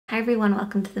Hi everyone,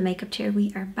 welcome to the makeup chair.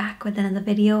 We are back with another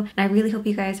video and I really hope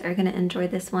you guys are going to enjoy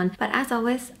this one. But as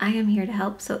always, I am here to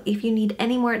help. So if you need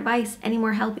any more advice, any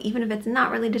more help, even if it's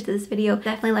not related to this video,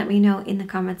 definitely let me know in the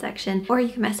comment section, or you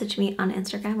can message me on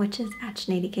Instagram, which is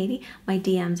 @Sineady. My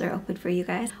DMs are open for you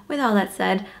guys. With all that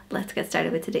said, let's get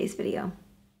started with today's video.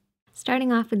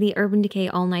 Starting off with the Urban Decay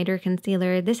All Nighter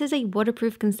Concealer. This is a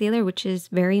waterproof concealer, which is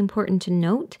very important to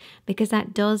note because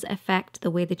that does affect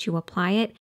the way that you apply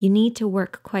it. You need to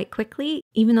work quite quickly.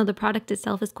 Even though the product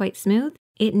itself is quite smooth,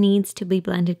 it needs to be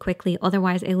blended quickly,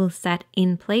 otherwise it will set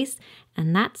in place,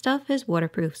 and that stuff is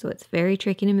waterproof, so it's very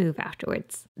tricky to move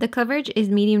afterwards. The coverage is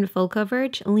medium to full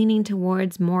coverage, leaning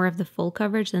towards more of the full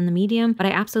coverage than the medium, but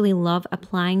I absolutely love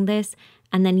applying this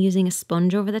and then using a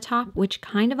sponge over the top, which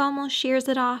kind of almost shears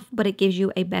it off, but it gives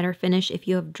you a better finish if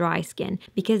you have dry skin,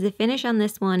 because the finish on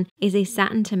this one is a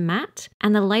satin to matte,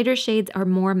 and the lighter shades are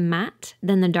more matte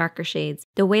than the darker shades.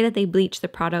 The way that they bleach the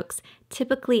products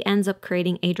typically ends up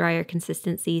creating a drier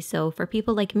consistency, so for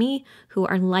people like me who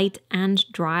are light and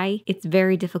dry, it's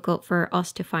very difficult for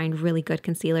us to find really good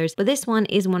concealers. But this one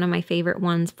is one of my favorite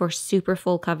ones for super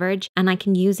full coverage, and I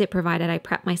can use it provided I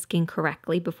prep my skin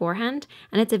correctly beforehand,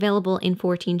 and it's available in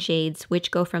 14 shades,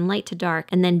 which go from light to dark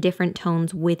and then different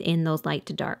tones within those light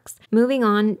to darks. Moving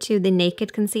on to the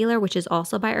Naked Concealer, which is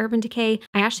also by Urban Decay.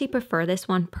 I actually prefer this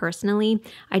one personally.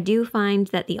 I do find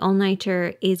that the All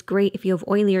Nighter is great if you have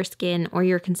oilier skin or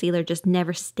your concealer just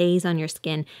never stays on your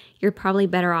skin. You're probably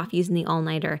better off using the All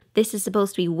Nighter. This is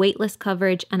supposed to be weightless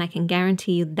coverage, and I can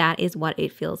guarantee you that is what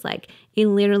it feels like. It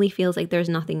literally feels like there's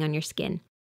nothing on your skin.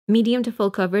 Medium to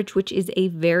full coverage, which is a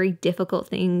very difficult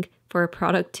thing for a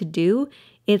product to do.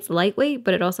 It's lightweight,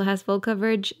 but it also has full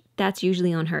coverage. That's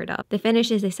usually unheard of. The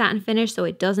finish is a satin finish, so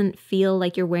it doesn't feel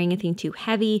like you're wearing anything too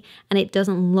heavy, and it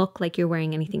doesn't look like you're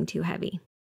wearing anything too heavy.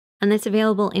 And it's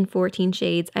available in 14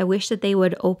 shades. I wish that they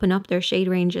would open up their shade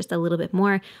range just a little bit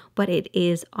more, but it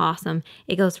is awesome.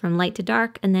 It goes from light to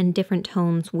dark and then different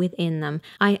tones within them.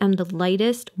 I am the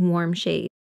lightest warm shade.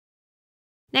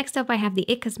 Next up, I have the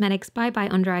IT Cosmetics Bye Bye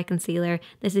Under Eye Concealer.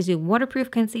 This is a waterproof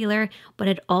concealer, but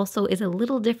it also is a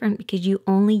little different because you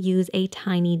only use a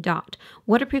tiny dot.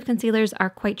 Waterproof concealers are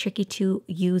quite tricky to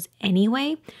use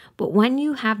anyway, but when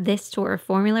you have this sort of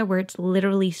formula where it's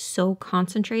literally so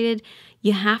concentrated,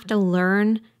 you have to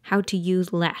learn how to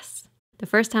use less. The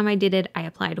first time I did it, I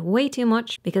applied way too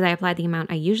much because I applied the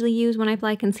amount I usually use when I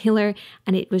apply concealer,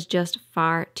 and it was just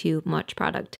far too much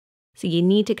product. So you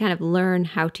need to kind of learn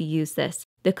how to use this.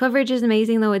 The coverage is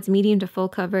amazing though. It's medium to full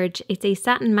coverage. It's a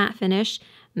satin matte finish.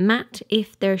 Matte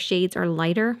if their shades are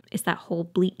lighter. It's that whole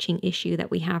bleaching issue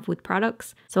that we have with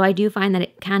products. So I do find that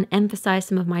it can emphasize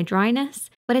some of my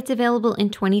dryness, but it's available in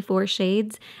 24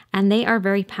 shades, and they are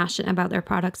very passionate about their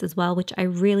products as well, which I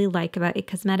really like about IT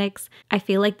Cosmetics. I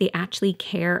feel like they actually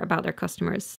care about their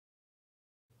customers.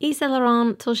 Yves Saint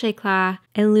Laurent Touche Éclat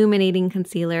Illuminating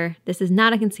Concealer. This is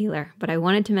not a concealer, but I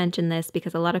wanted to mention this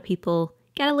because a lot of people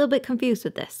get a little bit confused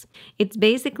with this. It's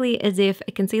basically as if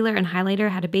a concealer and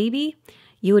highlighter had a baby,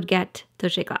 you would get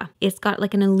Touche Éclat. It's got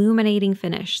like an illuminating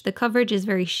finish. The coverage is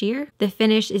very sheer. The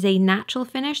finish is a natural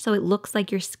finish, so it looks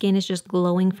like your skin is just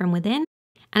glowing from within.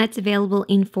 And it's available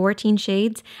in 14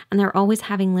 shades, and they're always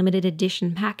having limited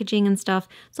edition packaging and stuff,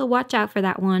 so watch out for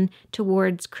that one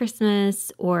towards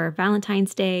Christmas or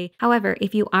Valentine's Day. However,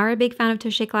 if you are a big fan of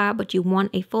Touche Éclat but you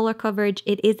want a fuller coverage,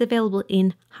 it is available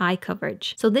in high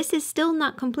coverage. So this is still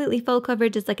not completely full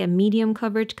coverage, it's like a medium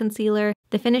coverage concealer.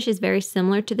 The finish is very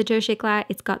similar to the Touche Éclat.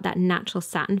 It's got that natural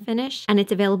satin finish, and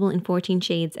it's available in 14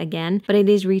 shades again, but it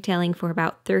is retailing for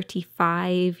about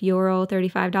 €35,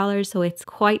 $35, so it's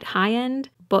quite high end,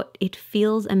 but it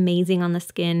feels amazing on the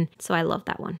skin, so I love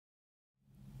that one.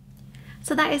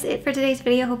 So that is it for today's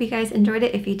video. Hope you guys enjoyed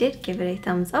it. If you did, give it a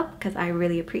thumbs up because I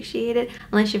really appreciate it.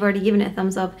 Unless you've already given it a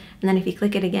thumbs up, and then if you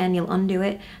click it again, you'll undo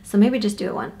it. So maybe just do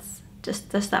it once,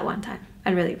 just that one time.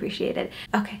 I'd really appreciate it.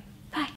 Okay,